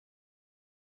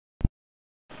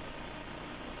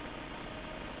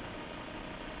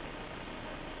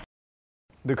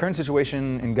The current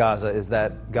situation in Gaza is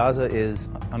that Gaza is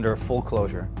under full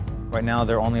closure. Right now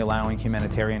they're only allowing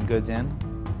humanitarian goods in,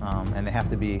 and they have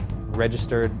to be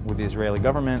registered with the Israeli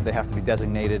government. They have to be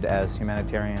designated as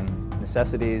humanitarian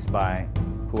necessities by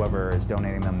whoever is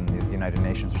donating them, the United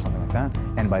Nations or something like that,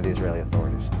 and by the Israeli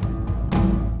authorities.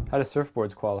 How do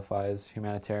surfboards qualify as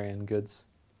humanitarian goods?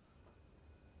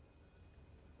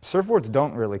 Surfboards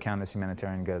don't really count as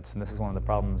humanitarian goods, and this is one of the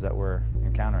problems that we're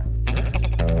encountering.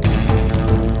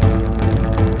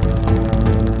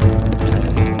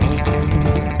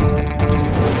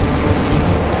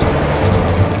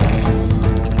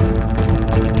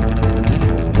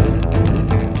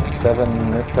 Seven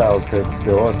missiles hit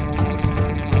Sderot.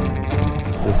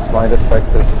 This might affect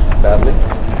us badly.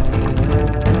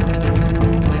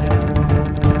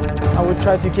 I would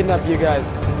try to kidnap you guys,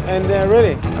 and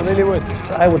really, I really would.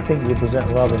 I would think we present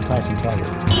a rather enticing target.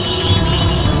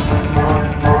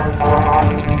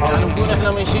 يعني نكون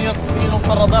احنا بنشيط في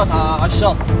مفردات على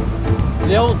الشط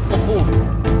اليهود طفوف.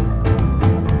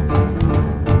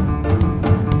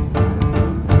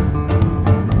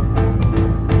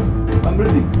 I'm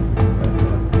ready.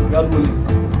 God willing.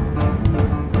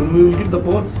 When we will get the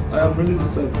boats, I am ready to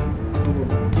serve. No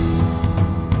problem.